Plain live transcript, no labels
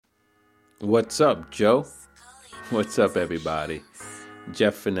What's up, Joe? What's up, everybody?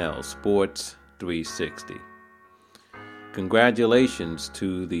 Jeff Fennell, Sports 360. Congratulations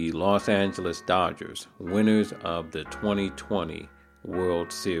to the Los Angeles Dodgers, winners of the 2020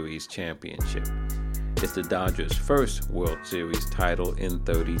 World Series Championship. It's the Dodgers' first World Series title in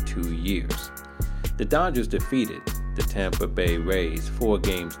 32 years. The Dodgers defeated the Tampa Bay Rays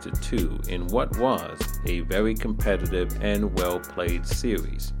 4-2 in what was a very competitive and well-played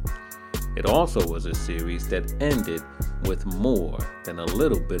series. It also was a series that ended with more than a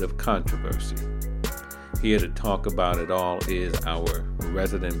little bit of controversy. Here to talk about it all is our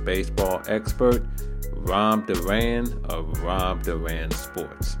resident baseball expert, Rob Duran of Rob Duran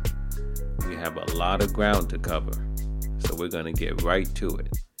Sports. We have a lot of ground to cover, so we're going to get right to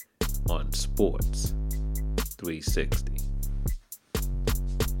it on Sports 360.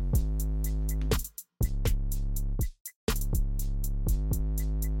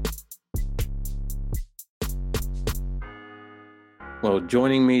 Well,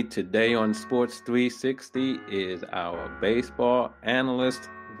 joining me today on Sports 360 is our baseball analyst,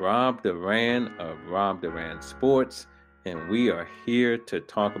 Rob Duran of Rob Duran Sports, and we are here to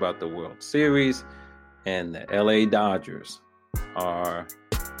talk about the World Series and the LA Dodgers are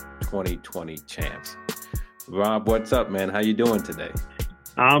 2020 champs. Rob, what's up, man? How you doing today?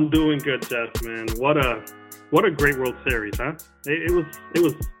 I'm doing good, Jeff, man. What a great World Series, huh? It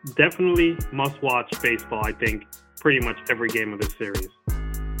was definitely must-watch baseball, I think, pretty much every game of this series.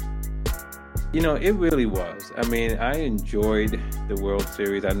 You know, it really was. I mean, I enjoyed the World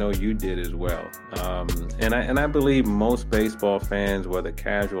Series. I know you did as well. And I believe most baseball fans, whether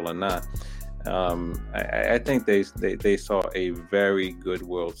casual or not, I think they saw a very good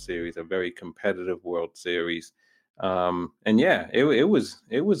World Series, a very competitive World Series. And yeah, it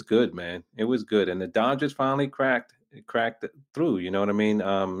was good, man. It was good. And the Dodgers finally cracked it through, you know what I mean?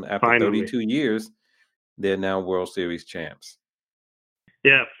 After Finally. 32 years, they're now World Series champs.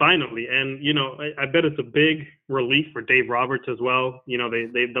 Yeah, finally. And, I bet it's a big relief for Dave Roberts as well.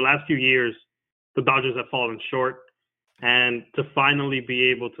 The last few years, the Dodgers have fallen short. And to finally be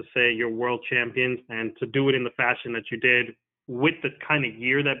able to say you're world champions and to do it in the fashion that you did with the kind of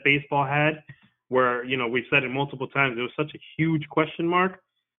year that baseball had, where, we've said it multiple times, there was such a huge question mark,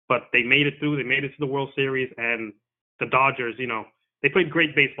 but they made it through. They made it to the World Series. And the Dodgers, they played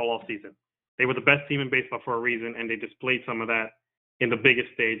great baseball all season. They were the best team in baseball for a reason, and they displayed some of that in the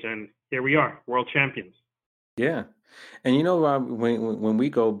biggest stage. And here we are, world champions. Yeah. And you know, Rob, when we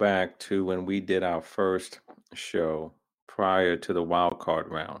go back to when we did our first show prior to the wild card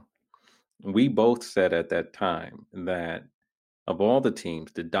round, we both said at that time that of all the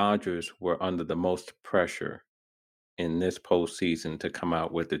teams, the Dodgers were under the most pressure in this postseason to come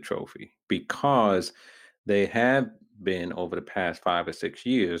out with the trophy because they have been over the past 5 or 6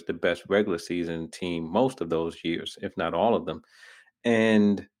 years the best regular season team most of those years, if not all of them,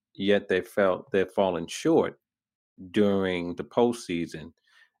 and yet they've fallen short during the postseason.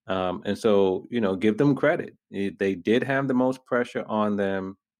 And so, give them credit. They did have the most pressure on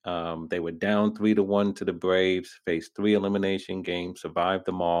them. They were down 3-1 to the Braves, faced 3 elimination games, survived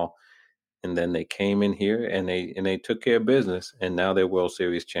them all, and then they came in here and they took care of business, and now they're World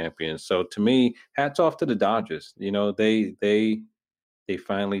Series champions. So to me, hats off to the Dodgers. They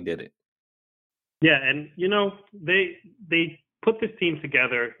finally did it. Yeah, and they put this team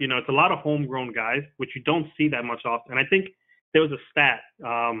together. It's a lot of homegrown guys, which you don't see that much often. And I think there was a stat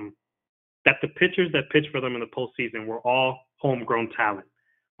that the pitchers that pitched for them in the postseason were all homegrown talent,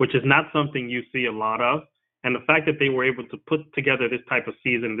 which is not something you see a lot of. And the fact that they were able to put together this type of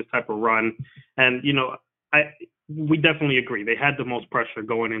season, this type of run, and we definitely agree they had the most pressure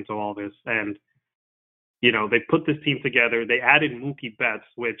going into all this, and they put this team together. They added Mookie Betts,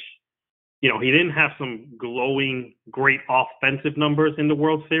 which he didn't have some glowing, great offensive numbers in the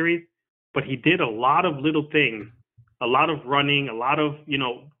World Series, but he did a lot of little things, a lot of running, a lot of,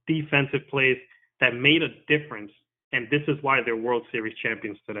 defensive plays that made a difference. And this is why they're World Series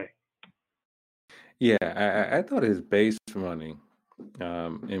champions today. Yeah, I thought his base running,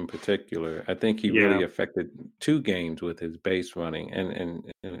 in particular, I think he really affected 2 games with his base running,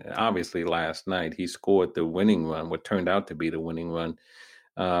 and obviously last night he scored the winning run, what turned out to be the winning run,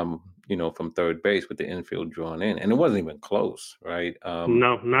 from third base with the infield drawn in, and it wasn't even close, right?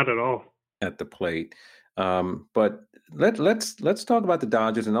 No, not at all. At the plate. But let's talk about the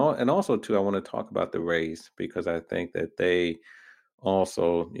Dodgers, and also too, I want to talk about the Rays because I think that they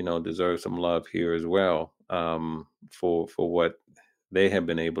also, deserve some love here as well, for what they have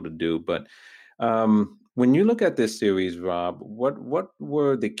been able to do. But when you look at this series, Rob, what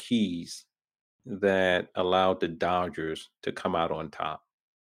were the keys that allowed the Dodgers to come out on top?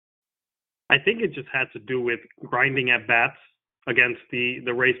 I think it just had to do with grinding at bats against the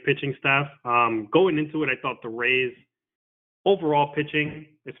Rays pitching staff. Going into it, I thought the Rays overall pitching,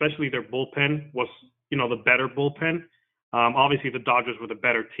 especially their bullpen, was the better bullpen. Obviously, the Dodgers were the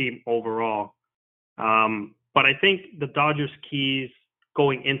better team overall. But I think the Dodgers' keys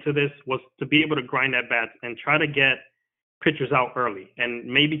going into this was to be able to grind at bats and try to get pitchers out early and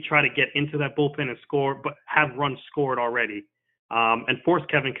maybe try to get into that bullpen and score, but have runs scored already, and force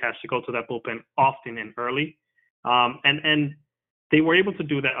Kevin Cash to go to that bullpen often and early. And they were able to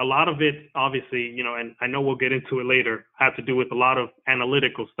do that. A lot of it, obviously, and I know we'll get into it later, had to do with a lot of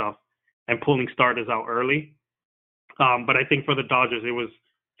analytical stuff and pulling starters out early. But I think for the Dodgers, it was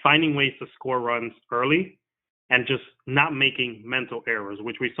finding ways to score runs early and just not making mental errors,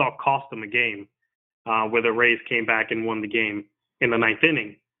 which we saw cost them a game where the Rays came back and won the game in the ninth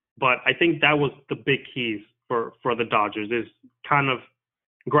inning. But I think that was the big keys for the Dodgers, is kind of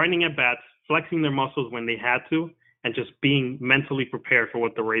grinding at bats, flexing their muscles when they had to, and just being mentally prepared for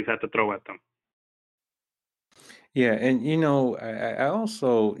what the Rays had to throw at them. Yeah, and I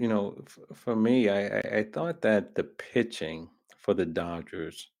also, for me, I thought that the pitching for the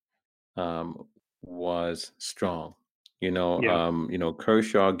Dodgers um, was strong. Yeah,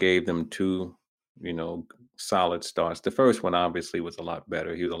 Kershaw gave them two, solid starts. The first one obviously was a lot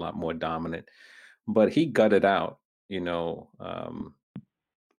better. He was a lot more dominant, but he gutted out. What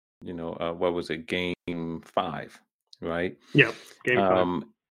was it, game 5, right? yeah, game 5. Um,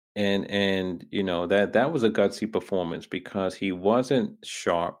 and that was a gutsy performance because he wasn't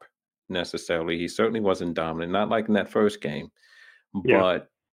sharp necessarily. He certainly wasn't dominant, not like in that first game. Yeah, But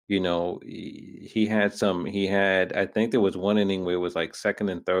he had, I think there was one inning where it was like second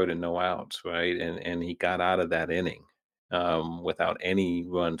and third and no outs, right? And he got out of that inning without any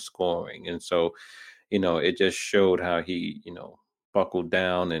run scoring. And so it just showed how he buckled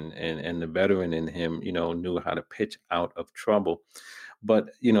down, and the veteran in him knew how to pitch out of trouble.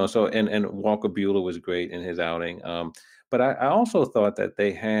 But so and Walker Bueller was great in his outing. But I also thought that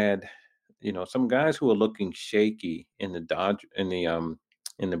they had some guys who were looking shaky in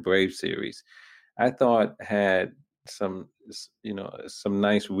the Brave series. I thought had some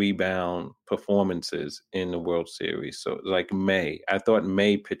nice rebound performances in the World Series. So like May, I thought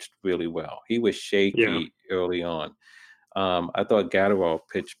May pitched really well. He was yeah, shaky early on. I thought Gatterall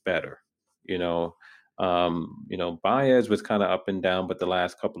pitched better. Baez was kind of up and down, but the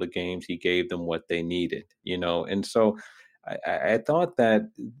last couple of games he gave them what they needed. And so I thought that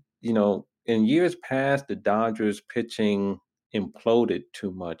in years past the Dodgers pitching imploded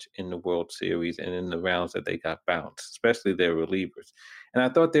too much in the World Series and in the rounds that they got bounced, especially their relievers. And I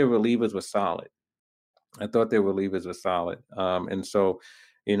thought their relievers were solid. And so,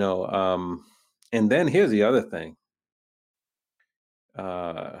 and then here's the other thing.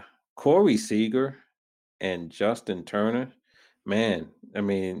 Corey Seager and Justin Turner, man, I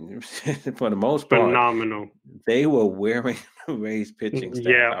mean, for the most part, phenomenal. they were wearing the Rays pitching staff.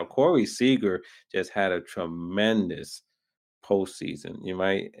 Yeah, Now, Corey Seager just had a tremendous postseason.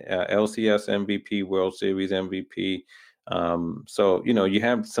 LCS MVP, World Series MVP. So you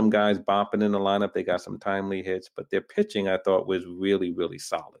have some guys bopping in the lineup. They got some timely hits, but their pitching, I thought, was really, really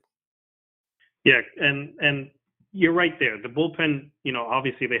solid. yeah, and you're right there. The bullpen,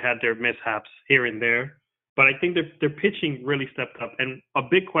 obviously they had their mishaps here and there, but I think their pitching really stepped up. And a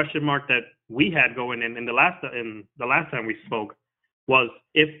big question mark that we had going in the last time we spoke was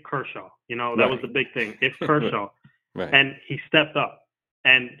if Kershaw. That was the big thing. If Kershaw, Right. and he stepped up,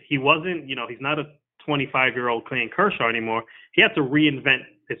 and he wasn't. He's not a 25-year-old Clayton Kershaw anymore. He had to reinvent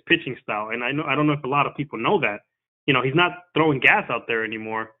his pitching style, and I don't know if a lot of people know that. He's not throwing gas out there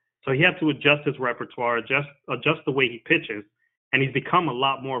anymore. So he had to adjust his repertoire, adjust the way he pitches, and he's become a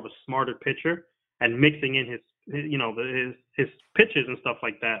lot more of a smarter pitcher and mixing in his pitches and stuff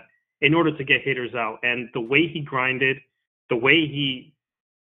like that in order to get hitters out. And the way he grinded, the way he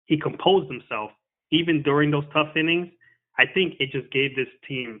composed himself, even during those tough innings, I think it just gave this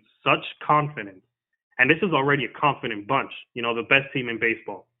team such confidence. And this is already a confident bunch, the best team in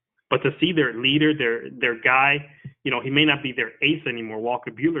baseball. But to see their leader, their guy, he may not be their ace anymore.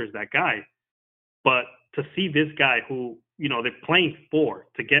 Walker Bueller is that guy. But to see this guy who, they're playing for,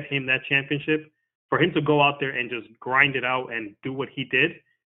 to get him that championship, for him to go out there and just grind it out and do what he did,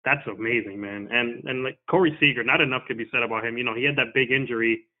 that's amazing, man. And like Corey Seager, not enough could be said about him. He had that big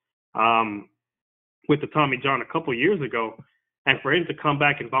injury with the Tommy John a couple years ago. And for him to come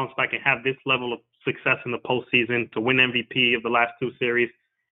back and bounce back and have this level of success in the postseason, to win MVP of the last 2 series,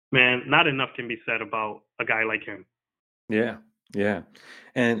 man, not enough can be said about a guy like him. Yeah. Yeah.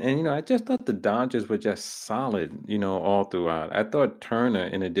 And I just thought the Dodgers were just solid, all throughout. I thought Turner,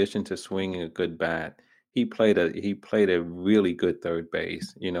 in addition to swinging a good bat, he played a really good third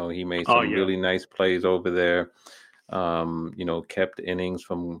base. He made Oh some yeah, really nice plays over there. Kept innings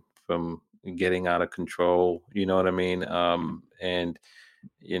from getting out of control, you know what I mean? And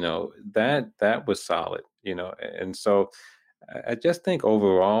that was solid, and so I just think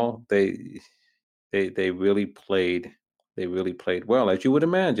overall they really played well, as you would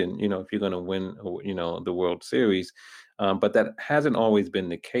imagine, if you're going to win, the World Series. But that hasn't always been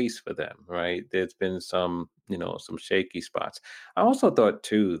the case for them, right? There's been some shaky spots. I also thought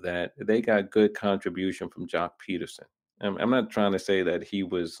too that they got good contribution from Jock Peterson. I'm not trying to say that he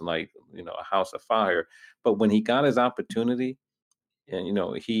was like a house of fire, but when he got his opportunity, and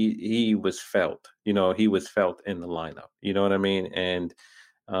he was felt in the lineup. You know what I mean? And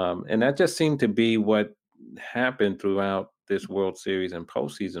that just seemed to be what happened throughout this World Series and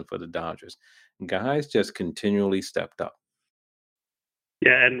postseason for the Dodgers. Guys just continually stepped up.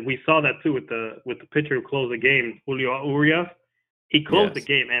 yeah, and we saw that too with the pitcher who closed the game, Julio Urias. He closed the Yes.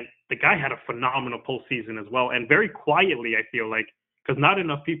 game, and the guy had a phenomenal postseason as well, and very quietly, I feel like, because not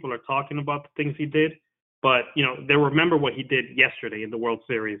enough people are talking about the things he did, but they remember what he did yesterday in the World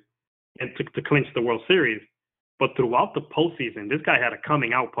Series and to clinch the World Series. But throughout the postseason, this guy had a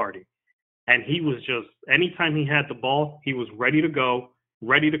coming out party. And he was just, anytime he had the ball, he was ready to go,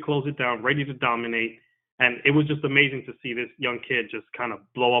 ready to close it down, ready to dominate. And it was just amazing to see this young kid just kind of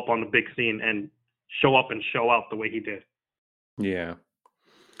blow up on the big scene and show up and show out the way he did. Yeah.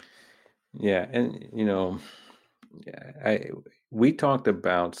 Yeah. And yeah, I we talked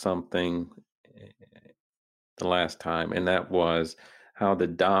about something the last time, and that was how the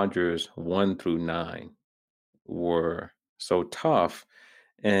Dodgers 1 through 9 were so tough,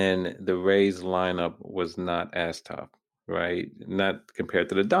 and the Rays lineup was not as tough, right? Not compared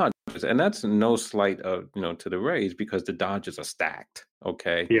to the Dodgers. And that's no slight of, to the Rays, because the Dodgers are stacked,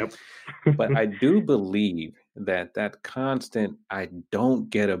 okay? Yep. But I do believe that constant I don't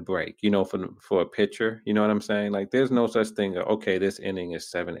get a break, for a pitcher, you know what I'm saying? Like there's no such thing, okay, this inning is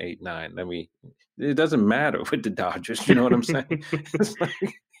 7, 8, 9. It doesn't matter with the Dodgers, you know what I'm saying? It's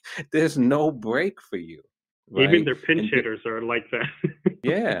like there's no break for you, Even right? their pinch And hitters are like that.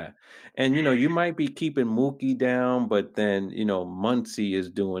 yeah. And you might be keeping Mookie down, but then, Muncy is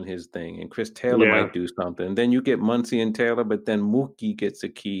doing his thing and Chris Taylor Yeah. might do something. Then you get Muncy and Taylor, but then Mookie gets a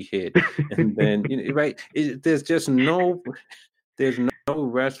key hit. And then, right, there's no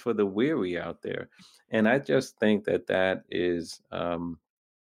rest for the weary out there. And I just think that is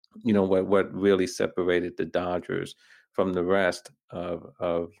what really separated the Dodgers from the rest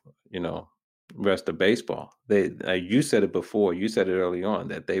of you know rest of baseball. You said it before, you said it early on,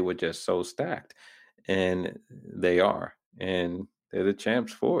 that they were just so stacked, and they are, and they're the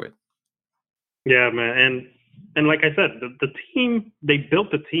champs for it. Yeah, man. And like I said, the team, they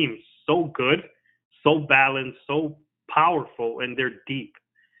built the team so good, so balanced, so powerful, and they're deep.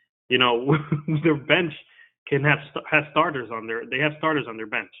 You know, their bench can have starters on their they have starters on their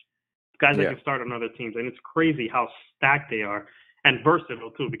bench, guys that Yeah. can start on other teams, and it's crazy how stacked they are and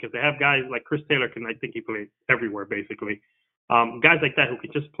versatile too, because they have guys like Chris Taylor can, I think he plays everywhere basically. Guys like that who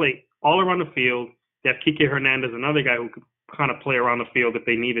could just play all around the field. They have Kike Hernandez, another guy who could kind of play around the field if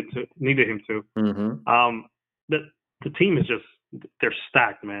they needed him to. Hmm. Um, the the team is just they're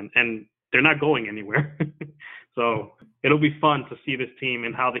stacked, man, and they're not going anywhere. So it'll be fun to see this team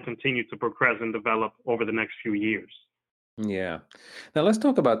and how they continue to progress and develop over the next few years. Yeah. Now let's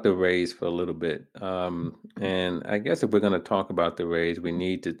talk about the Rays for a little bit. And I guess if we're going to talk about the Rays, we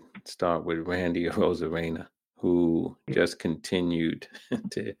need to start with Randy Rosarena, who just continued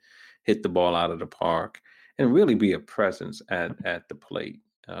to hit the ball out of the park and really be a presence at the plate.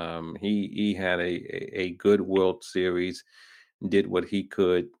 He had a good World Series, did what he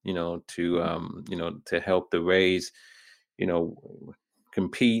could, to help the Rays, you know,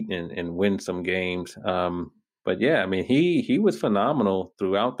 compete and win some games. But yeah, I mean, he was phenomenal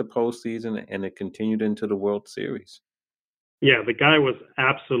throughout the postseason, and it continued into the World Series. Yeah, the guy was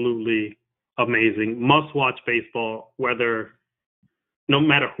absolutely amazing. Must watch baseball, whether no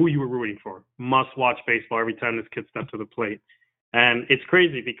matter who you were rooting for. Must watch baseball every time this kid stepped to the plate. And it's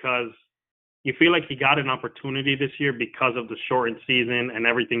crazy because you feel like he got an opportunity this year because of the shortened season and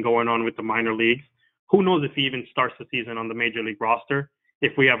everything going on with the minor leagues. Who knows if he even starts the season on the major league roster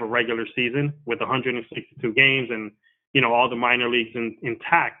if we have a regular season with 162 games and all the minor leagues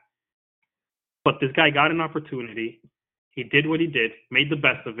intact. But this guy got an opportunity. He did what he did, made the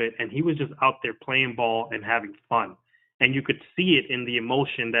best of it, and he was just out there playing ball and having fun. And you could see it in the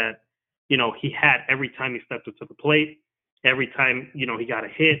emotion that he had every time he stepped up to the plate. every time, you know, he got a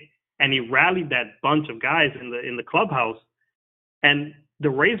hit, and he rallied that bunch of guys in the clubhouse. And the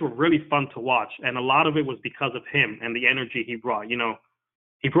Rays were really fun to watch, and a lot of it was because of him and the energy he brought. You know,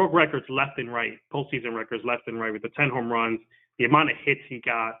 he broke records left and right, postseason records left and right with the 10 home runs, the amount of hits he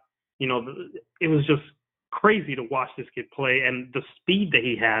got. You know, it was just crazy to watch this kid play, and the speed that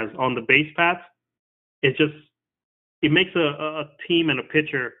he has on the base paths, it makes a team and a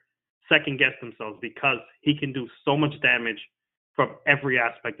pitcher second guess themselves because he can do so much damage from every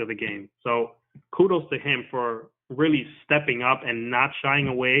aspect of the game. So kudos to him for really stepping up and not shying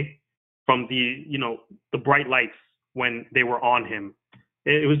away from the bright lights when they were on him.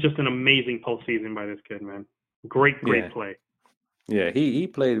 It was just an amazing postseason by this kid, man. Great play. Yeah, he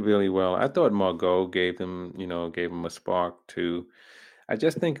played really well. I thought Margot gave him a spark too. I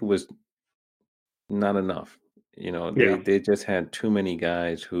just think it was not enough. They just had too many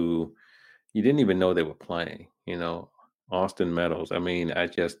guys who you didn't even know they were playing. Austin Meadows. I mean, I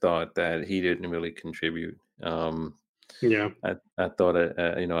just thought that he didn't really contribute. I thought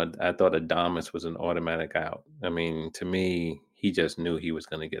I thought Adames was an automatic out. I mean, to me, he just knew he was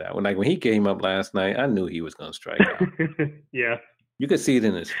going to get out. When he came up last night, I knew he was going to strike out. Yeah, you could see it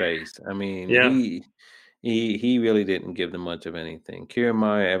in his face. I mean, he really didn't give them much of anything.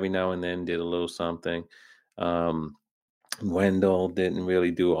 Kiermaier every now and then did a little something. Wendell didn't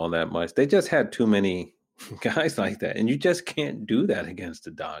really do all that much. They just had too many guys like that, and you just can't do that against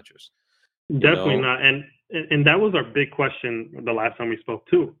the Dodgers. Definitely not. And that was our big question the last time we spoke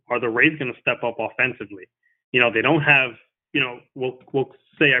too. Are the Rays going to step up offensively? They don't have. We'll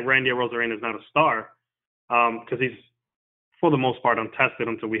say Randy Arozarena is not a star because he's for the most part untested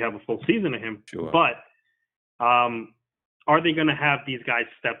until we have a full season of him. Sure. But are they going to have these guys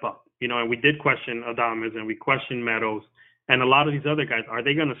step up? And we did question Adames and we questioned Meadows and a lot of these other guys. Are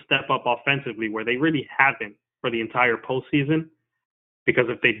they going to step up offensively where they really haven't for the entire postseason? Because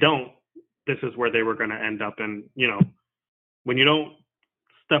if they don't, this is where they were going to end up. And, when you don't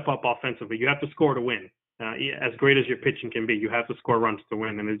step up offensively, you have to score to win. As great as your pitching can be, you have to score runs to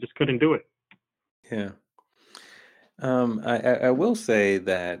win, and they just couldn't do it. Yeah. I will say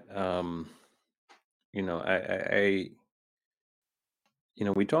that,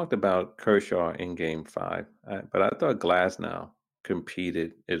 we talked about Kershaw in Game 5, but I thought Glasnow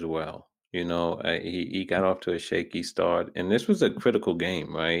competed as well. He got off to a shaky start, and this was a critical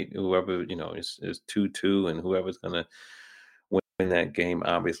game, right? Whoever, is 2-2, and whoever's going to win that game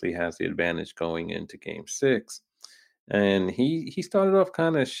obviously has the advantage going into Game 6. And he started off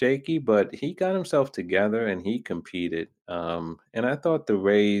kind of shaky, but he got himself together and he competed. And I thought the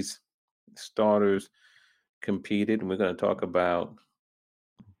Rays starters competed, and we're going to talk about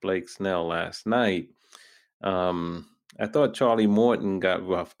Blake Snell last night. I thought Charlie Morton got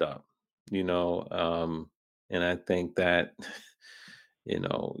roughed up, and I think that,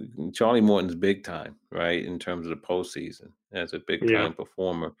 Charlie Morton's big time, right, in terms of the postseason as a big time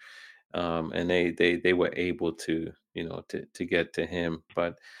performer. And they were able to, to get to him.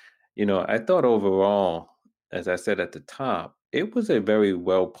 But, I thought overall, as I said at the top, it was a very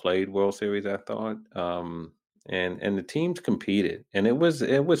well played World Series, I thought. And the teams competed, and it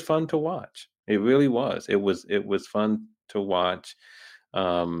was fun to watch. It really was. It was fun to watch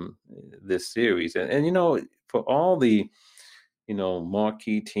this series. And for all the,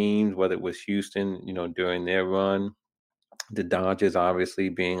 marquee teams, whether it was Houston, during their run, the Dodgers obviously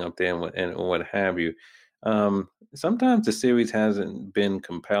being up there and what have you. Sometimes the series hasn't been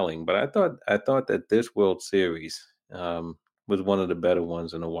compelling, but I thought that this World Series was one of the better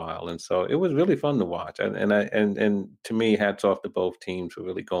ones in a while, and so it was really fun to watch. And to me, hats off to both teams for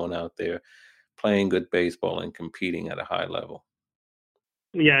really going out there, playing good baseball, and competing at a high level.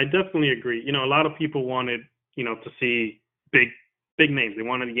 Yeah, I definitely agree. A lot of people wanted, to see big names. They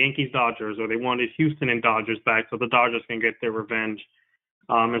wanted the Yankees, Dodgers, or they wanted Houston and Dodgers back so the Dodgers can get their revenge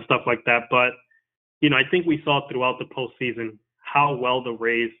and stuff like that. But, I think we saw throughout the postseason how well the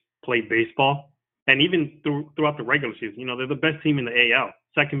Rays played baseball. And even throughout the regular season, they're the best team in the AL,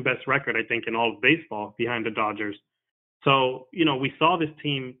 second best record, I think, in all of baseball behind the Dodgers. So, we saw this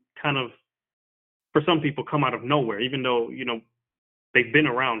team kind of, for some people, come out of nowhere, even though, they've been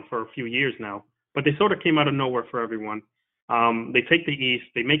around for a few years now. But they sort of came out of nowhere for everyone. They take the East,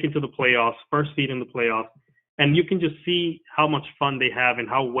 they make it to the playoffs, first seed in the playoffs, and you can just see how much fun they have and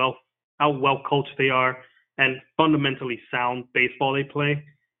how well coached they are and fundamentally sound baseball they play.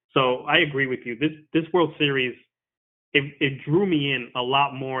 So I agree with you. This World Series, it drew me in a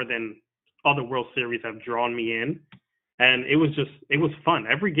lot more than other World Series have drawn me in. And it was fun.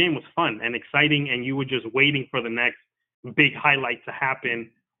 Every game was fun and exciting, and you were just waiting for the next big highlight to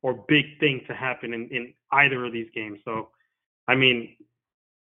happen or big thing to happen in either of these games. So I mean,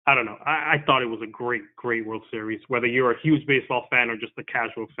 I don't know. I thought it was a great, great World Series. Whether you're a huge baseball fan or just a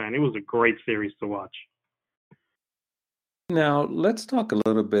casual fan, it was a great series to watch. Now, let's talk a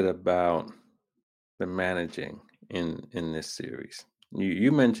little bit about the managing in this series.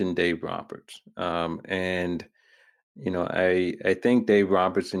 You mentioned Dave Roberts, and I think Dave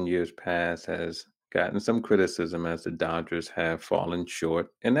Roberts in years past has gotten some criticism as the Dodgers have fallen short,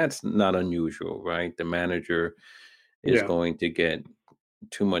 and that's not unusual, right? The manager is Yeah. going to get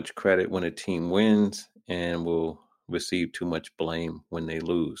too much credit when a team wins and will receive too much blame when they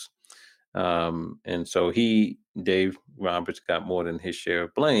lose. And so Dave Roberts, got more than his share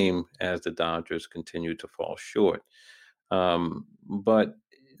of blame as the Dodgers continued to fall short. But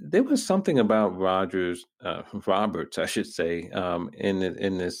there was something about Roberts, I should say, in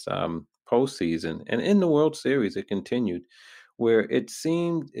this postseason and in the World Series. It continued where it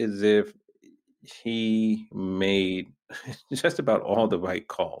seemed as if he made just about all the right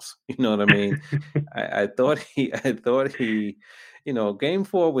calls. You know what I mean? I thought he, Game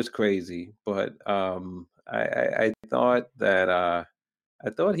 4 was crazy, but I thought that I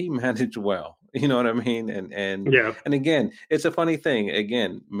thought he managed well. You know what I mean? Yeah. And again, it's a funny thing.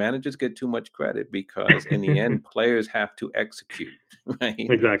 Again, managers get too much credit because in the end, players have to execute, right?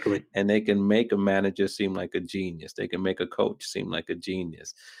 Exactly. And they can make a manager seem like a genius. They can make a coach seem like a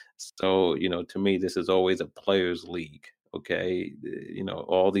genius. So, to me, this is always a players' league. Okay,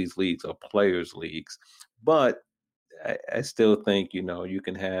 all these leagues are players' leagues, but I still think you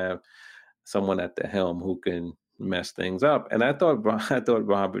can have someone at the helm who can mess things up. And I thought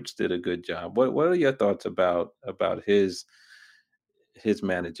Roberts did a good job. What are your thoughts about his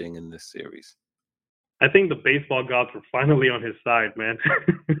managing in this series? I think the baseball gods were finally on his side, man.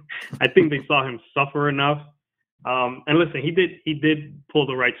 I think they saw him suffer enough. And listen, he did pull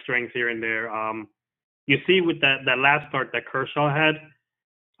the right strings here and there. You see with that last start that Kershaw had,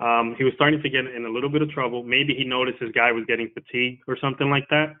 he was starting to get in a little bit of trouble. Maybe he noticed his guy was getting fatigued or something like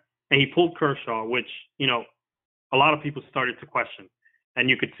that, and he pulled Kershaw, which a lot of people started to question. And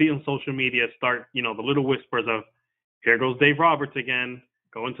you could see on social media start, the little whispers of, here goes Dave Roberts again,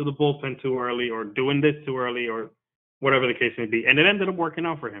 going to the bullpen too early or doing this too early or whatever the case may be. And it ended up working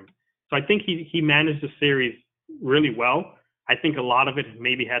out for him. So I think he managed the series really well. I think a lot of it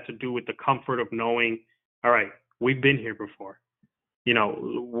maybe had to do with the comfort of knowing, all right, we've been here before.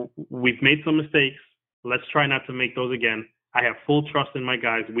 We've made some mistakes. Let's try not to make those again. I have full trust in my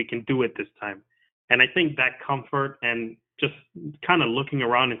guys. We can do it this time. And I think that comfort and just kind of looking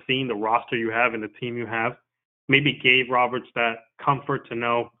around and seeing the roster you have and the team you have maybe gave Roberts that comfort to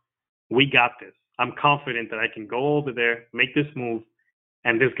know we got this. I'm confident that I can go over there, make this move,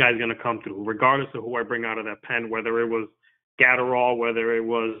 and this guy's going to come through, regardless of who I bring out of that pen, whether it was Gatterall, whether it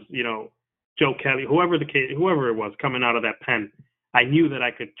was, Joe Kelly, whoever it was coming out of that pen. I knew that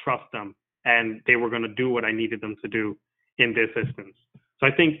I could trust them and they were going to do what I needed them to do in this instance. So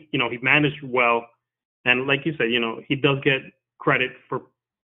I think, he managed well. And like you said, he does get credit for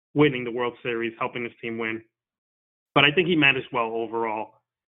winning the World Series, helping his team win. But I think he managed well overall.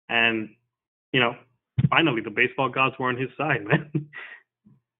 And, finally, the baseball gods were on his side, man.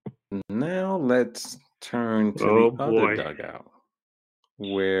 Now let's turn to Oh, the other boy. dugout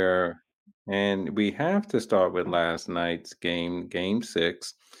and we have to start with last night's game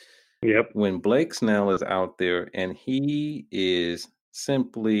 6. Yep. When Blake Snell is out there and he is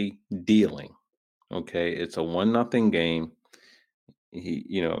simply dealing. Okay, it's a 1-0 game.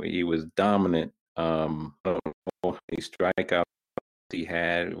 He was dominant. A strikeout he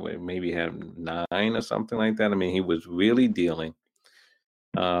had, maybe had 9 or something like that. I mean, he was really dealing.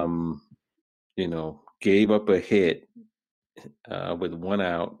 Gave up a hit with 1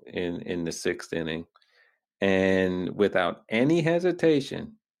 out in the 6th inning, and without any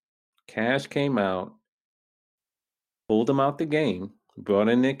hesitation, Cash came out, pulled him out the game, brought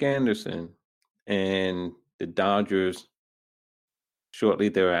in Nick Anderson, and the Dodgers shortly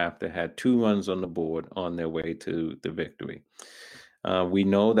thereafter had 2 runs on the board on their way to the victory. We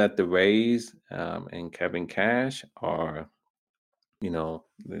know that the Rays and Kevin Cash are,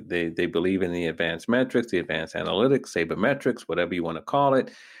 they believe in the advanced metrics, the advanced analytics, sabermetrics, whatever you want to call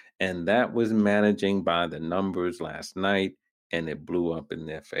it. And that was managing by the numbers last night, and it blew up in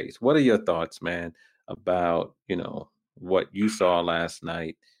their face. What are your thoughts, man, about, what you saw last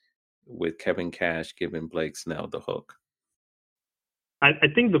night with Kevin Cash giving Blake Snell the hook? I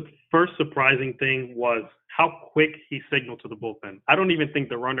think the first surprising thing was how quick he signaled to the bullpen. I don't even think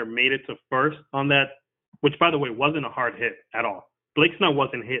the runner made it to first on that, which, by the way, wasn't a hard hit at all. Blake Snell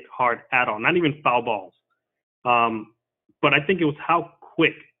wasn't hit hard at all, not even foul balls. But I think it was how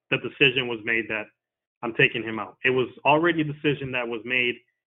quick the decision was made that, I'm taking him out. It was already a decision that was made.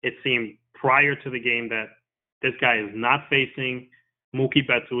 It seemed prior to the game that this guy is not facing Mookie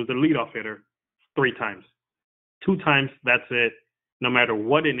Betts, who was the leadoff hitter, 3 times. 2 times, that's it. No matter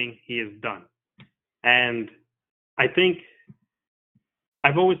what inning, he is done. And I think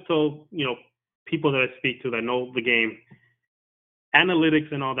I've always told, people that I speak to that know the game,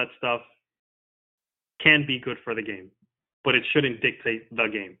 analytics and all that stuff can be good for the game, but it shouldn't dictate the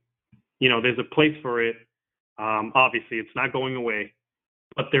game. There's a place for it. Obviously, it's not going away,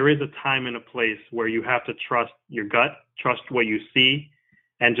 but there is a time and a place where you have to trust your gut, trust what you see,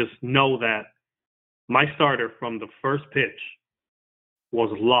 and just know that my starter from the first pitch was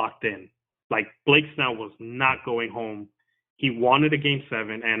locked in. Like, Blake Snell was not going home. He wanted a Game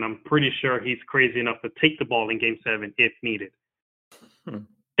 7, and I'm pretty sure he's crazy enough to take the ball in Game 7 if needed.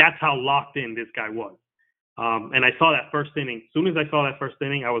 That's how locked in this guy was. And I saw that first inning. As soon as I saw that first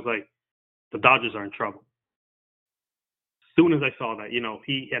inning, I was like, the Dodgers are in trouble. As soon as I saw that,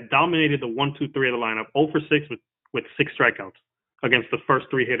 he had dominated the 1, 2, 3 of the lineup, 0 for 6 with 6 strikeouts against the first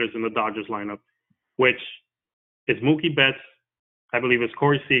 3 hitters in the Dodgers lineup, which is Mookie Betts, I believe it's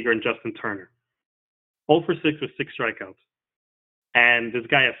Corey Seager and Justin Turner. 0 for 6 with 6 strikeouts. And this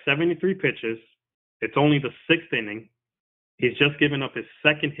guy has 73 pitches. It's only the 6th inning. He's just given up his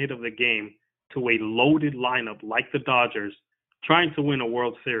 2nd hit of the game to a loaded lineup like the Dodgers, trying to win a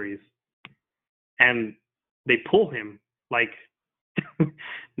World Series. And they pull him like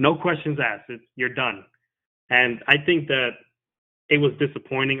no questions asked. You're done. And I think that it was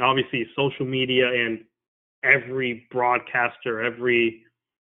disappointing. Obviously, social media and every broadcaster, every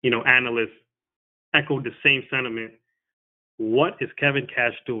analyst echoed the same sentiment. What is Kevin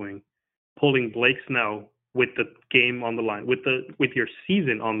Cash doing, pulling Blake Snell with the game on the line, with your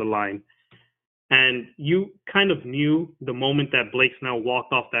season on the line? And you kind of knew the moment that Blake Snell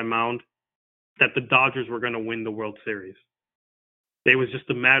walked off that mound that the Dodgers were going to win the World Series. It was just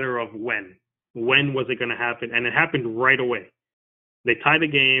a matter of when. When was it going to happen? And it happened right away. They tied the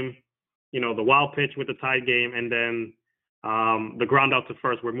game, the wild pitch with the tied game, and then the ground out to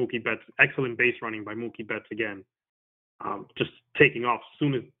first where Mookie Betts, excellent base running by Mookie Betts again, just taking off as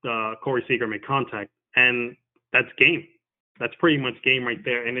soon as Corey Seager made contact. And that's game. That's pretty much game right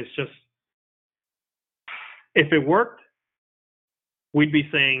there. And it's just, if it worked, we'd be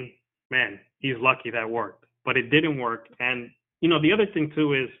saying, man, he's lucky that worked. But it didn't work. And, the other thing,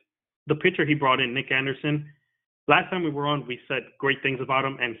 too, is the pitcher he brought in, Nick Anderson. Last time we were on, we said great things about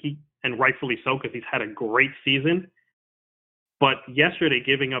him, and rightfully so, because he's had a great season. But yesterday,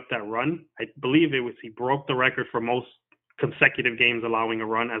 giving up that run, I believe he broke the record for most consecutive games allowing a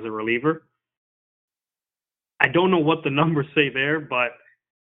run as a reliever. I don't know what the numbers say there, but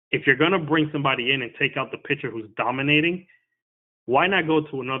if you're going to bring somebody in and take out the pitcher who's dominating, why not go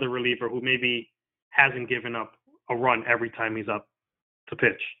to another reliever who maybe hasn't given up a run every time he's up to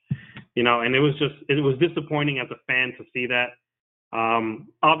pitch? And it was disappointing as a fan to see that.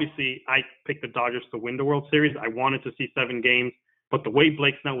 Obviously, I picked the Dodgers to win the World Series. I wanted to see 7 games, but the way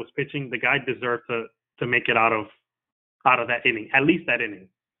Blake Snell was pitching, the guy deserved to make it out of that inning, at least that inning.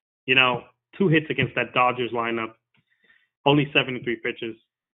 2 hits against that Dodgers lineup, only 73 pitches.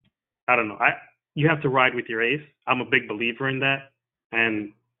 I don't know. You have to ride with your ace. I'm a big believer in that,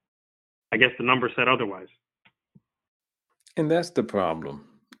 and I guess the numbers said otherwise. And that's the problem.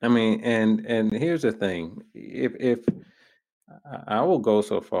 I mean, and here's the thing. If I will go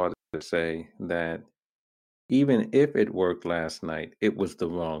so far to say that even if it worked last night, it was the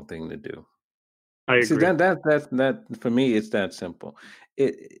wrong thing to do. I agree. See, that for me, it's that simple.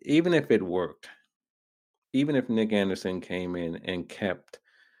 Even if it worked, even if Nick Anderson came in and kept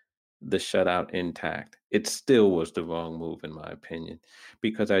the shutout intact, it still was the wrong move, in my opinion,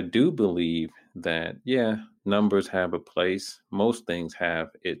 because I do believe that, numbers have a place. Most things have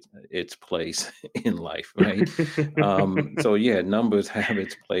its place in life, right? So numbers have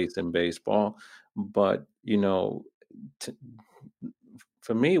its place in baseball, but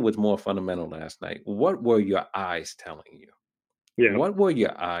for me, it was more fundamental last night. What were your eyes telling you? Yeah. What were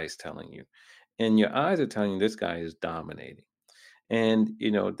your eyes telling you? And your eyes are telling you this guy is dominating. And,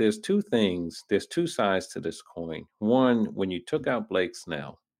 there's 2 things. There's 2 sides to this coin. One, when you took out Blake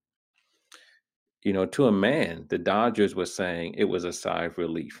Snell, to a man, the Dodgers were saying it was a sigh of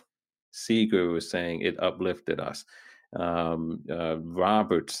relief. Seager was saying it uplifted us.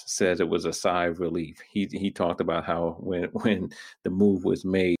 Roberts says it was a sigh of relief. He talked about how when the move was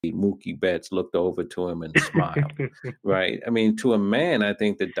made, Mookie Betts looked over to him and smiled. Right? I mean, to a man, I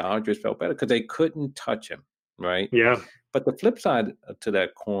think the Dodgers felt better because they couldn't touch him. Right? Yeah. But the flip side to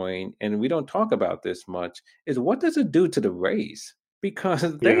that coin, and we don't talk about this much, is what does it do to the Rays?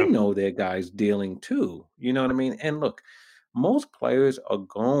 because they Yeah. know their guys dealing too. You know what I mean? And look, most players are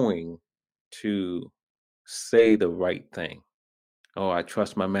going to say the right thing. Oh, I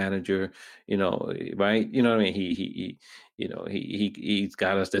trust my manager, right? You know what I mean? He's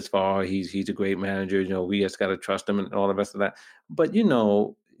got us this far. He's a great manager. We just got to trust him and all the rest of that. But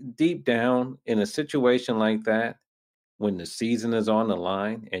deep down in a situation like that, when the season is on the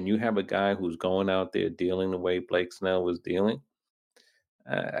line and you have a guy who's going out there dealing the way Blake Snell was dealing,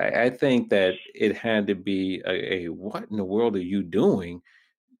 I think that it had to be a what in the world are you doing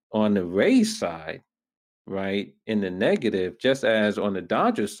on the Rays side, right? In the negative, just as on the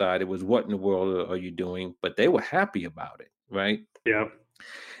Dodgers side, it was what in the world are you doing? But they were happy about it, right? Yeah.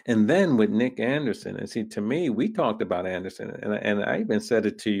 And then with Nick Anderson, and see, to me, we talked about Anderson, and I even said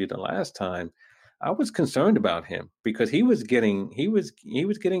it to you the last time. I was concerned about him because he was getting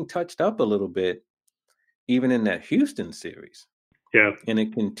touched up a little bit, even in that Houston series. Yeah. And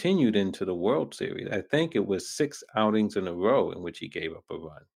it continued into the World Series. I think it was 6 outings in a row in which he gave up a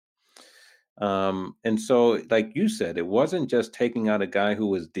run. And so, like you said, it wasn't just taking out a guy who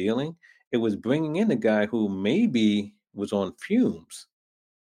was dealing, it was bringing in a guy who maybe was on fumes.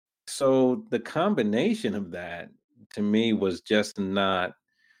 So the combination of that to me was just not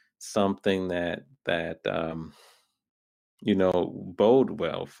something that bode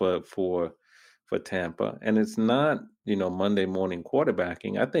well for Tampa. And it's not, Monday morning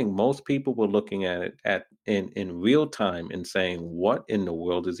quarterbacking. I think most people were looking at it in real time and saying, what in the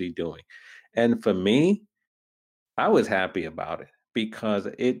world is he doing? And for me, I was happy about it because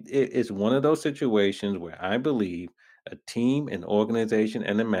it is one of those situations where I believe a team, an organization,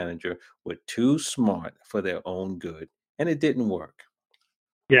 and a manager were too smart for their own good, and it didn't work.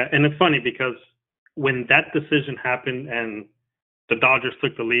 Yeah. And it's funny because when that decision happened and the Dodgers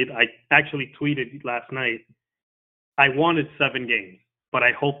took the lead, I actually tweeted last night, I wanted 7 games, but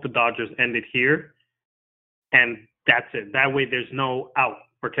I hope the Dodgers ended here. And that's it. That way there's no out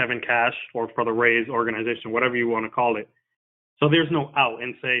for Kevin Cash or for the Rays organization, whatever you want to call it. So there's no out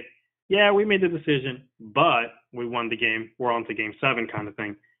and say, yeah, we made the decision, but we won the game. We're on to game 7 kind of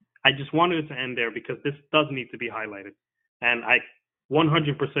thing. I just wanted it to end there because this does need to be highlighted. And I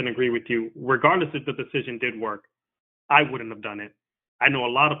 100% agree with you. Regardless if the decision did work, I wouldn't have done it. I know a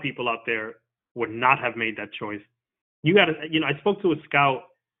lot of people out there would not have made that choice. You got to, I spoke to a scout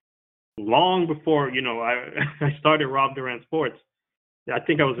long before, I started Rob Duran Sports. I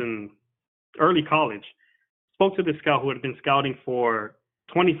think I was in early college. Spoke to this scout who had been scouting for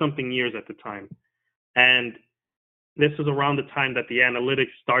 20 something years at the time. And this was around the time that the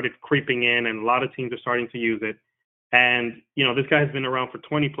analytics started creeping in and a lot of teams are starting to use it. And, this guy has been around for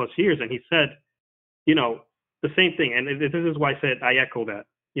 20 plus years. And he said, the same thing. And this is why I said I echo that.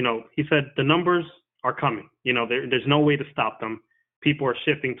 He said the numbers are coming. There's no way to stop them. People are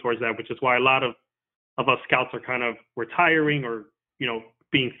shifting towards that, which is why a lot of us scouts are kind of retiring or,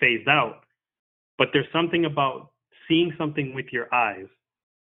 being phased out. But there's something about seeing something with your eyes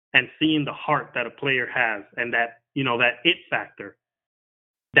and seeing the heart that a player has and that, that it factor.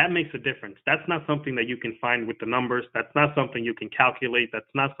 That makes a difference. That's not something that you can find with the numbers. That's not something you can calculate. That's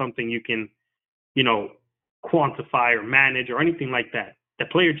not something you can, quantify or manage or anything like that. The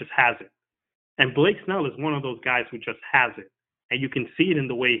player just has it. And Blake Snell is one of those guys who just has it. And you can see it in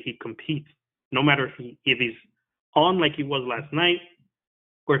the way he competes, no matter if he's on like he was last night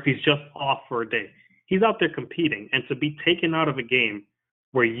or if he's just off for a day. He's out there competing. And to be taken out of a game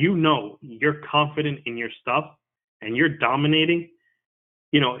where you're confident in your stuff and you're dominating,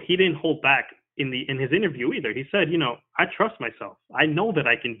 he didn't hold back in his interview either. He said, I trust myself. I know that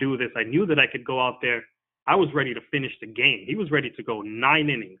I can do this. I knew that I could go out there. I was ready to finish the game. He was ready to go 9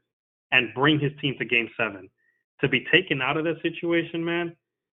 innings and bring his team to game 7. To be taken out of that situation, man,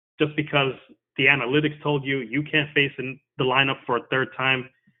 just because the analytics told you can't face the lineup for a third time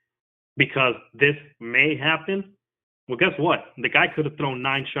because this may happen. Well, guess what? The guy could have thrown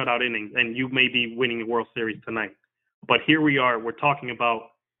 9 shutout innings and you may be winning the World Series tonight. But here we are. We're talking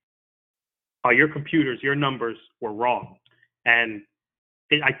about how your computers, your numbers were wrong. And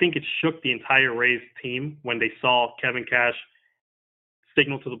I think it shook the entire Rays team when they saw Kevin Cash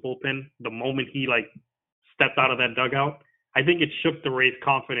signal to the bullpen the moment he stepped out of that dugout. I think it shook the Rays'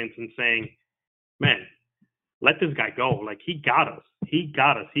 confidence in saying, man, let this guy go. He got us. He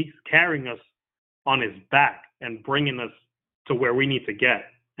got us. He's carrying us on his back and bringing us to where we need to get.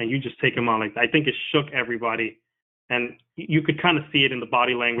 And you just take him on like that. I think it shook everybody. And you could kind of see it in the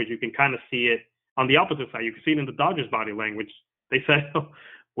body language. You can kind of see it on the opposite side. You can see it in the Dodgers' body language. They said, oh,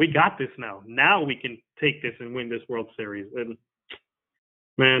 we got this now. Now we can take this and win this World Series. And,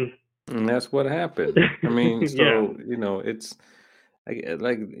 man. And that's what happened. I mean, so, yeah.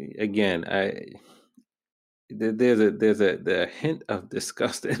 like again, there's a hint of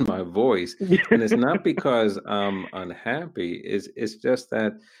disgust in my voice, and it's not because I'm unhappy. It's just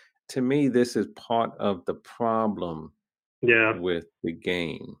that to me this is part of the problem Yeah, with the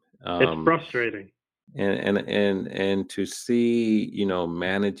game. it's Um, frustrating. and to see,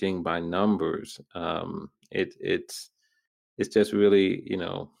 managing by numbers, it's just really,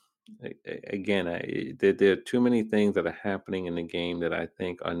 again, there are too many things that are happening in the game that I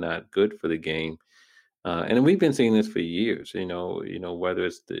think are not good for the game. And we've been seeing this for years, whether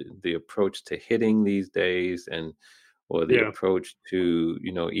it's the approach to hitting these days, and or the Yeah, approach to,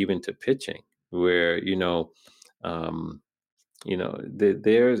 even to pitching, where, um,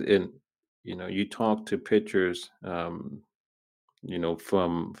 there's in, you talk to pitchers,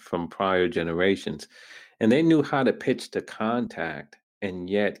 from prior generations, and they knew how to pitch to contact and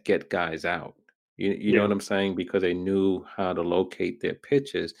yet get guys out. You know yeah, what I'm saying? Because they knew how to locate their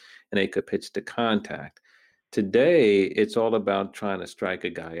pitches, and they could pitch to contact. Today, it's all about trying to strike a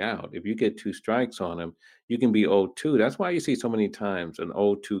guy out. If you get two strikes on him, you can be 0-2. That's why you see so many times an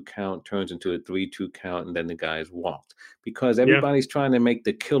 0-2 count turns into a 3-2 count, and then the guy is walked, because yeah, everybody's trying to make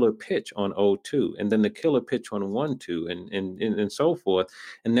the killer pitch on 0-2, and then the killer pitch on 1-2, and so forth.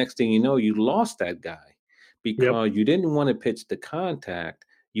 And next thing you know, you lost that guy yep. because you didn't want to pitch the contact.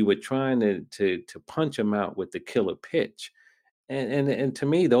 You were trying to punch him out with the killer pitch. And to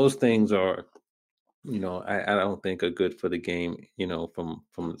me, those things are, I don't think are good for the game, from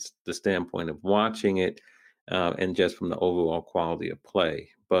the standpoint of watching it, and just from the overall quality of play.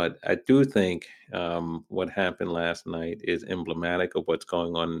 But I do think, what happened last night is emblematic of what's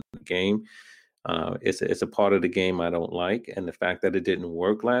going on in the game. It's a part of the game I don't like, and the fact that it didn't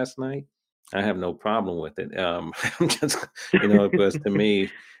work last night, I have no problem with it. I'm just, because to me,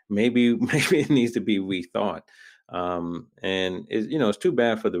 maybe it needs to be rethought. And it's too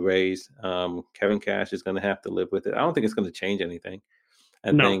bad for the Rays. Kevin Cash is going to have to live with it. I don't think it's going to change anything.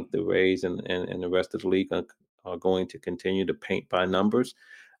 I No. think the Rays and the rest of the league are going to continue to paint by numbers.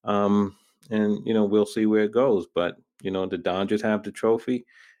 And we'll see where it goes. But the Dodgers have the trophy,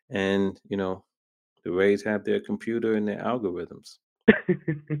 and the Rays have their computer and their algorithms.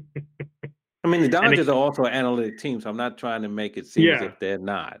 I mean, the And Dodgers are also an analytic team, so I'm not trying to make it seem as yeah, if they're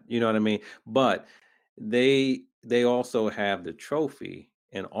not. You know what I mean? But they also have the trophy,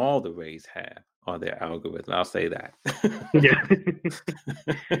 and all the Rays have are their algorithm. I'll say that. yeah,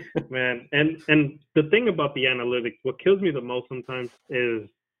 man. And the thing about the analytics, what kills me the most sometimes is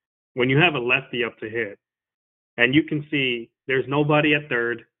when you have a lefty up to hit, and you can see there's nobody at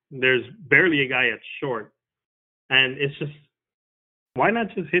third, there's barely a guy at short, and it's just why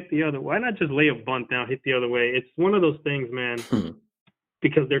not just hit the other? Why not just lay a bunt down, hit the other way? It's one of those things, man,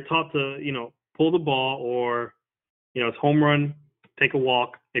 because they're taught to pull the ball, or it's home run, take a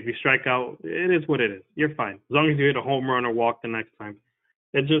walk. If you strike out, it is what it is. You're fine as long as you hit a home run or walk the next time.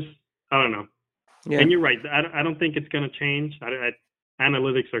 It just, I don't know. Yeah. And you're right. I don't think it's going to change.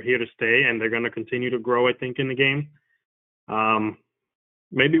 Analytics are here to stay, and they're going to continue to grow, I think, in the game.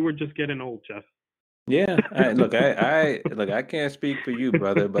 Maybe we're just getting old, Jeff. Yeah, I can't speak for you,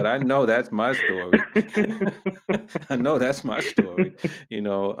 brother, but I know that's my story. I know that's my story,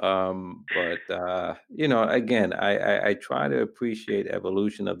 but again, I try to appreciate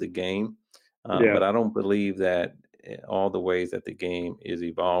evolution of the game, Yeah. but I don't believe that all the ways that the game is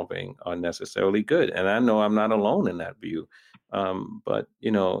evolving are necessarily good. And I know I'm not alone in that view. But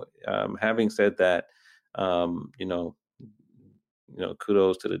having said that, um, you know,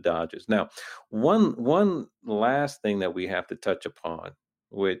 kudos to the Dodgers. Now, one last thing that we have to touch upon,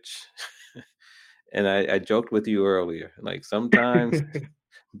 which, and I joked with you earlier, like sometimes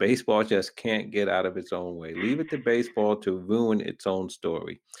baseball just can't get out of its own way. Leave it to baseball to ruin its own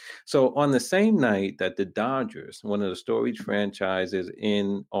story. So, on the same night that the Dodgers, one of the storied franchises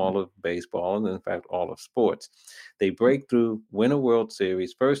in all of baseball, and in fact all of sports, they break through, win a World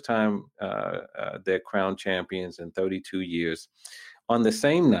Series, first time they're crowned champions in 32 years. On the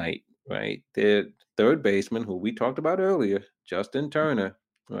same night, right, their third baseman, who we talked about earlier, Justin Turner,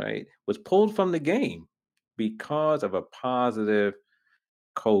 right, was pulled from the game because of a positive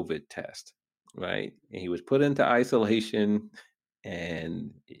COVID test, right? And he was put into isolation,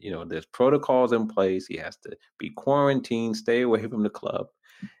 and there's protocols in place. He has to be quarantined, stay away from the club.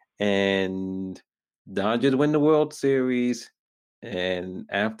 And Dodgers win the World Series, and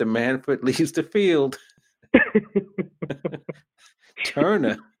after Manfred leaves the field,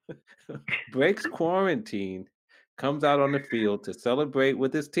 Turner breaks quarantine, comes out on the field to celebrate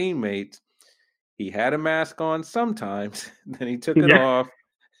with his teammates. He had a mask on sometimes, then he took it Yeah. off,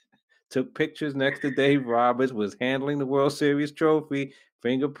 took pictures next to Dave Roberts, was handling the World Series trophy,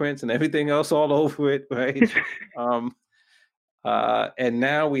 fingerprints and everything else all over it, right? And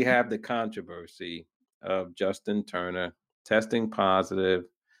now we have the controversy of Justin Turner testing positive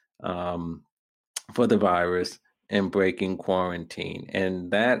for the virus and breaking quarantine.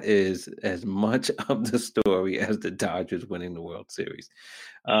 And that is as much of the story as the Dodgers winning the World Series.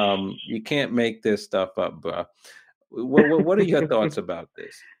 You can't make this stuff up, bro. What are your thoughts about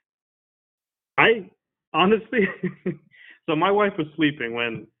this? I honestly, so my wife was sleeping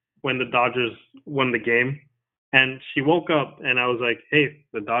when the Dodgers won the game, and she woke up, and I was like, "Hey,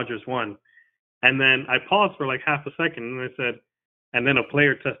 the Dodgers won." And then I paused for like half a second, and I said, "And then a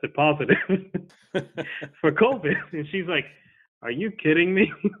player tested positive for COVID," and she's like, "Are you kidding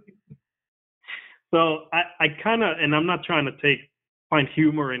me?" So I kind of, and I'm not trying to find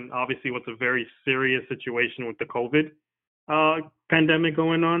humor in obviously what's a very serious situation with the COVID pandemic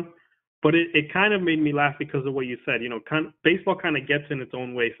going on. But it kind of made me laugh because of what you said. Baseball kind of gets in its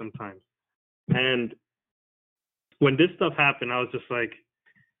own way sometimes. And when this stuff happened, I was just like,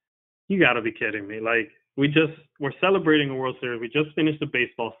 you got to be kidding me. Like, we're celebrating a World Series. We just finished the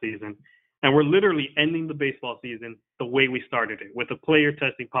baseball season. And we're literally ending the baseball season the way we started it, with a player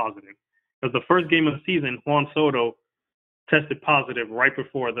testing positive. Because the first game of the season, Juan Soto tested positive right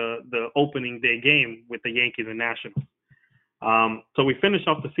before the opening day game with the Yankees and Nationals. So we finished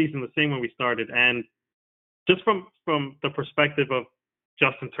off the season the same way we started. And just from the perspective of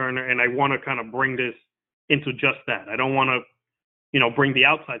Justin Turner, and I want to kind of bring this into just that. I don't want to, bring the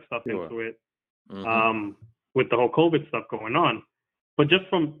outside stuff into it with the whole COVID stuff going on. But just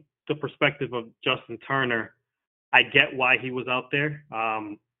from the perspective of Justin Turner, I get why he was out there.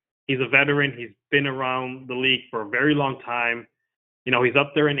 He's a veteran. He's been around the league for a very long time. He's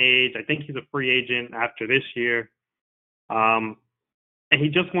up there in age. I think he's a free agent after this year. And he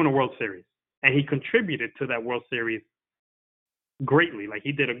just won a World Series, and he contributed to that World Series greatly. Like,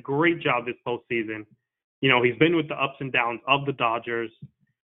 he did a great job this postseason. He's been with the ups and downs of the Dodgers,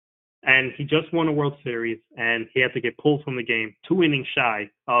 and he just won a World Series, and he had to get pulled from the game 2 innings shy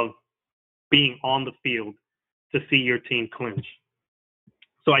of being on the field to see your team clinch.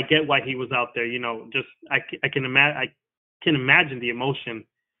 So I get why he was out there. I can imagine the emotion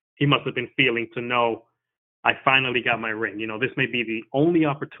he must have been feeling to know, I finally got my ring. This may be the only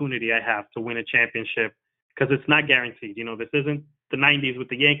opportunity I have to win a championship, because it's not guaranteed. This isn't the 90s with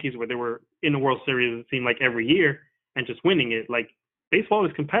the Yankees where they were in the World Series, it seemed like every year, and just winning it. Like, baseball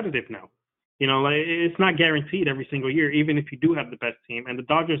is competitive now. It's not guaranteed every single year, even if you do have the best team, and the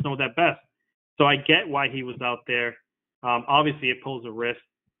Dodgers know that best. So I get why he was out there. Obviously, it poses a risk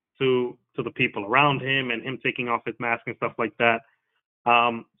to the people around him, and him taking off his mask and stuff like that.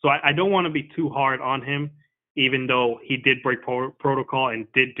 So I don't want to be too hard on him, even though he did break protocol and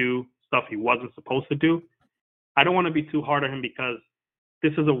did do stuff he wasn't supposed to do. I don't want to be too hard on him, because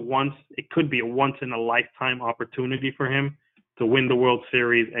this is it could be a once in a lifetime opportunity for him to win the World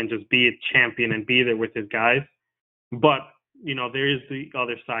Series and just be a champion and be there with his guys. But, there is the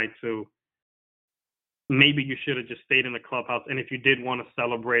other side too. Maybe you should have just stayed in the clubhouse. And if you did want to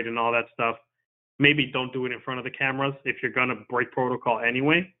celebrate and all that stuff, maybe don't do it in front of the cameras if you're going to break protocol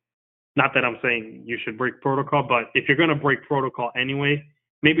anyway. Not that I'm saying you should break protocol, but if you're going to break protocol anyway,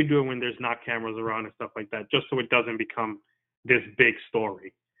 maybe do it when there's not cameras around and stuff like that, just so it doesn't become this big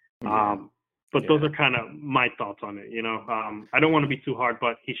story. But those are kind of my thoughts on it. I don't want to be too hard,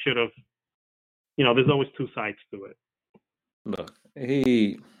 but he should have, there's always two sides to it. Look,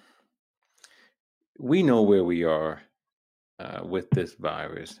 we know where we are with this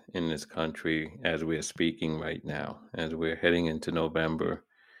virus in this country as we're speaking right now, as we're heading into November.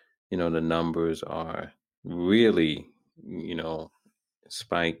 The numbers are really,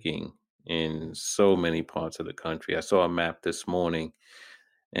 spiking in so many parts of the country. I saw a map this morning,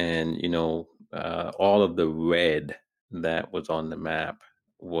 and, all of the red that was on the map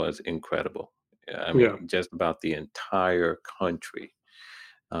was incredible. I mean, just about the entire country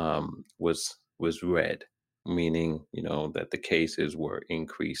was red, meaning, that the cases were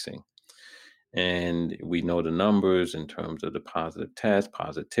increasing. And we know the numbers in terms of the positive test,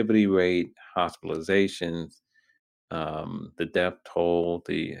 positivity rate, hospitalizations, the death toll,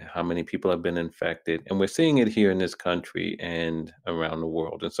 how many people have been infected. And we're seeing it here in this country and around the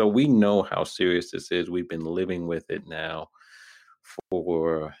world. And so we know how serious this is. We've been living with it now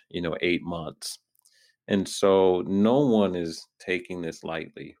for, 8 months. And so no one is taking this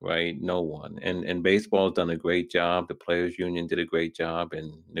lightly, right? No one. And baseball has done a great job. The Players Union did a great job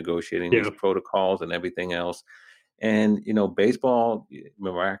in negotiating these protocols and everything else. And baseball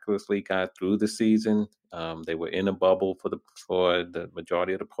miraculously got through the season. They were in a bubble for the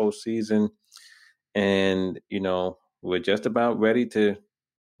majority of the postseason, and we're just about ready to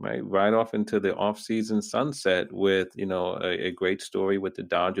right off into the off-season sunset with a great story with the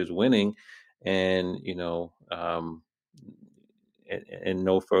Dodgers winning, and and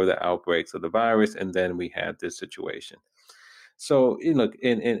no further outbreaks of the virus, and then we had this situation. So, look,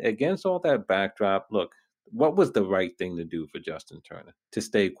 and against all that backdrop, look, what was the right thing to do for Justin Turner? To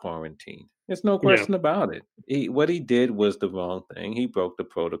stay quarantined. There's no Yeah. question about it. What he did was the wrong thing. He broke the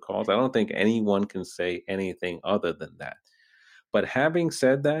protocols. I don't think anyone can say anything other than that. But having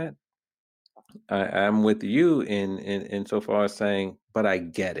said that, I'm with you in so far as saying, but I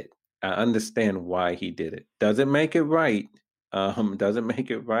get it. I understand why he did it. Doesn't make it right. Doesn't make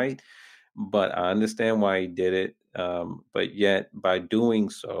it right, but I understand why he did it. But yet, by doing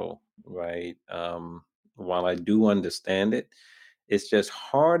so, right, while I do understand it, it's just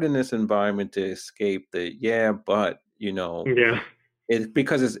hard in this environment to escape the yeah, but Yeah. it's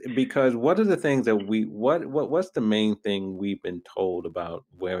because what are the things that what's the main thing we've been told about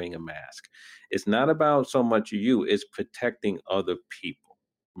wearing a mask? It's not about so much you, it's protecting other people,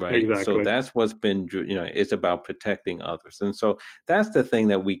 right? So Exactly. that's what's been it's about protecting others. And so that's the thing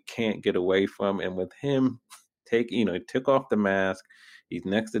that we can't get away from. And with him he took off the mask. He's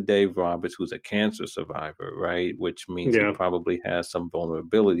next to Dave Roberts, who's a cancer survivor, right? Which means he Yeah. probably has some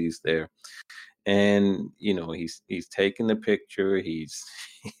vulnerabilities there. And he's taking the picture, he's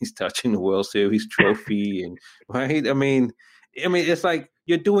he's touching the World Series trophy, and right, I mean it's like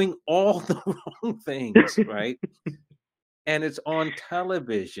you're doing all the wrong things, right? And it's on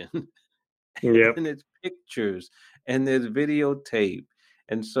television Yep. and it's pictures and there's videotape.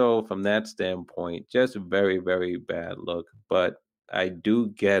 And so from that standpoint, just a very, very bad look. But I do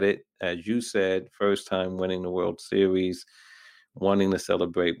get it, as you said, first time winning the World Series, wanting to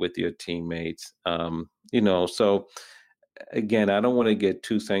celebrate with your teammates. So again, I don't want to get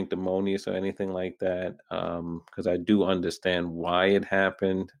too sanctimonious or anything like that, because I do understand why it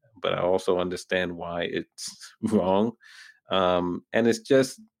happened, but I also understand why it's wrong. And it's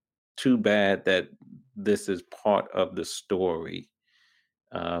just too bad that this is part of the story,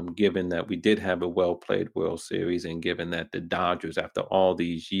 given that we did have a well played World Series and given that the Dodgers, after all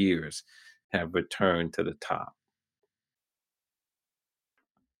these years, have returned to the top.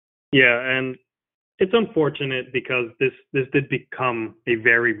 Yeah, and it's unfortunate because this did become a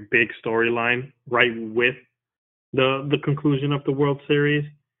very big storyline right with the conclusion of the World Series.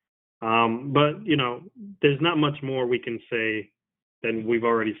 But there's not much more we can say than we've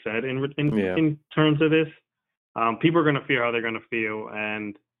already said Yeah. in terms of this. People are going to feel how they're going to feel,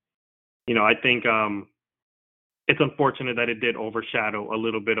 and I think it's unfortunate that it did overshadow a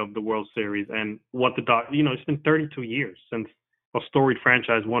little bit of the World Series and what the dog. It's been 32 years since a storied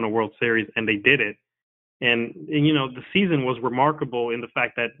franchise won a World Series, and they did it. And the season was remarkable in the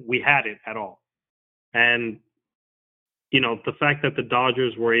fact that we had it at all, and the fact that the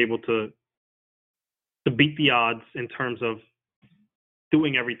Dodgers were able to beat the odds in terms of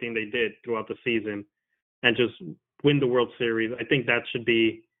doing everything they did throughout the season and just win the World Series. I think that should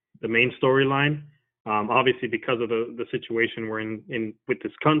be the main storyline. Obviously, because of the situation we're in with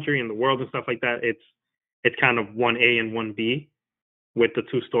this country and the world and stuff like that, it's kind of 1A and 1B with the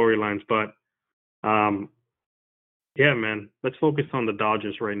two storylines. But yeah, man, let's focus on the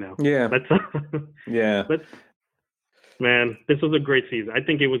Dodgers right now. Yeah. Yeah. Man, this was a great season. I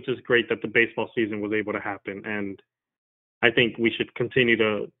think it was just great that the baseball season was able to happen, and I think we should continue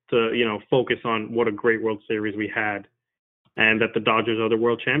to focus on what a great World Series we had, and that the Dodgers are the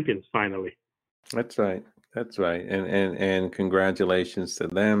world champions finally. That's right. That's right. And congratulations to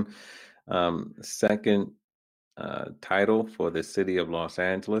them. Second title for the city of Los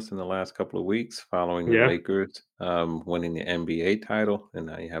Angeles in the last couple of weeks, following the Lakers winning the NBA title, and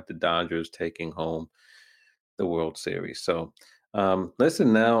now you have the Dodgers taking home the World Series. So,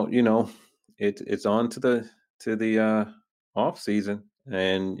 listen, now it's on to the off season,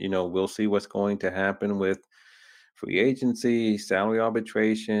 and we'll see what's going to happen with free agency, salary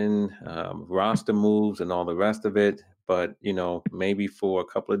arbitration, roster moves, and all the rest of it. But maybe for a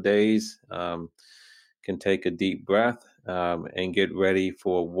couple of days, can take a deep breath and get ready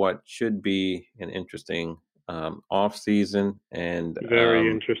for what should be an interesting off season. And very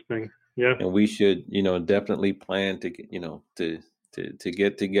interesting. Yeah. And we should, definitely plan to get, to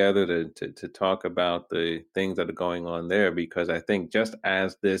get together to talk about the things that are going on there, because I think just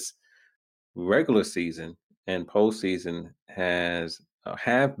as this regular season and postseason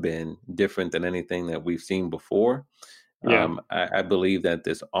have been different than anything that we've seen before. Yeah. I believe that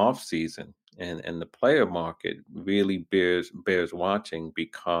this off season and the player market really bears watching,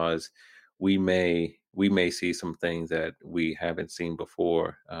 because we may see some things that we haven't seen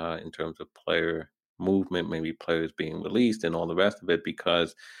before in terms of player movement, maybe players being released and all the rest of it,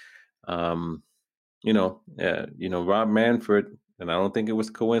 because um, Rob Manfred, and I don't think it was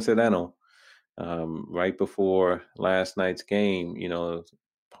coincidental. Right before last night's game,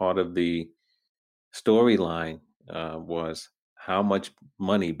 part of the storyline was how much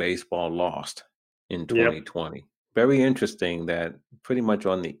money baseball lost in Yep. 2020. Very interesting that pretty much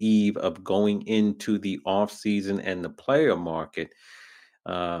on the eve of going into the off season and the player market,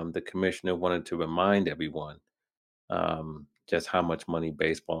 the commissioner wanted to remind everyone just how much money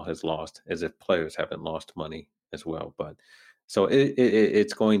baseball has lost, as if players haven't lost money as well. But so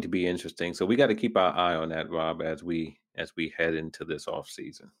it's going to be interesting. So we got to keep our eye on that, Rob, as we head into this off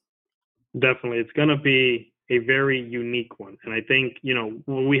season. Definitely. It's going to be a very unique one. And I think,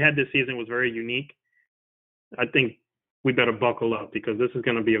 what we had this season was very unique. I think we better buckle up, because this is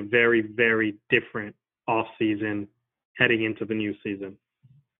going to be a very, very different off season heading into the new season.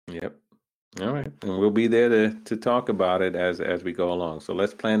 Yep. All right. And we'll be there to talk about it as we go along. So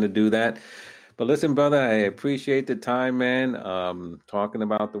let's plan to do that. But listen, brother, I appreciate the time, man. Talking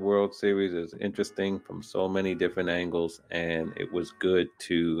about the World Series is interesting from so many different angles, and it was good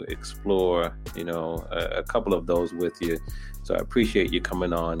to explore, a couple of those with you. So I appreciate you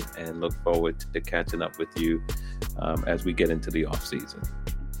coming on, and look forward to catching up with you as we get into the off season.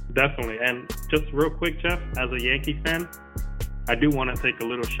 Definitely. And just real quick, Jeff, as a Yankee fan, I do want to take a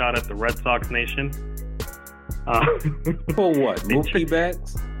little shot at the Red Sox Nation. For what? Mookie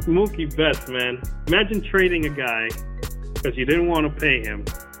Betts? Mookie Betts, man. Imagine trading a guy because you didn't want to pay him,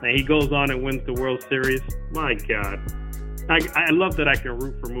 and he goes on and wins the World Series. My God. I love that I can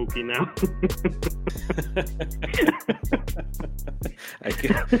root for Mookie now.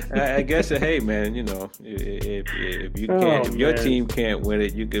 I guess, hey, man, if you can't, if your team can't win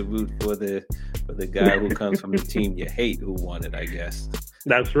it, you can root for the guy who comes from the team you hate who won it, I guess.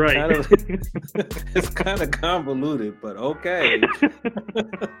 That's right. It's kind of convoluted, but okay.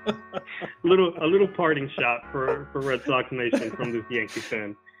 A little parting shot for Red Sox Nation from this Yankee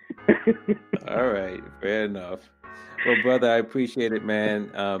fan. All right, fair enough. Well, brother, I appreciate it,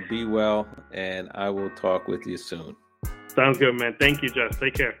 man. Be well, and I will talk with you soon. Sounds good, man. Thank you, Jeff.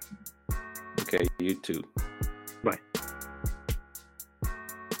 Take care. Okay, you too.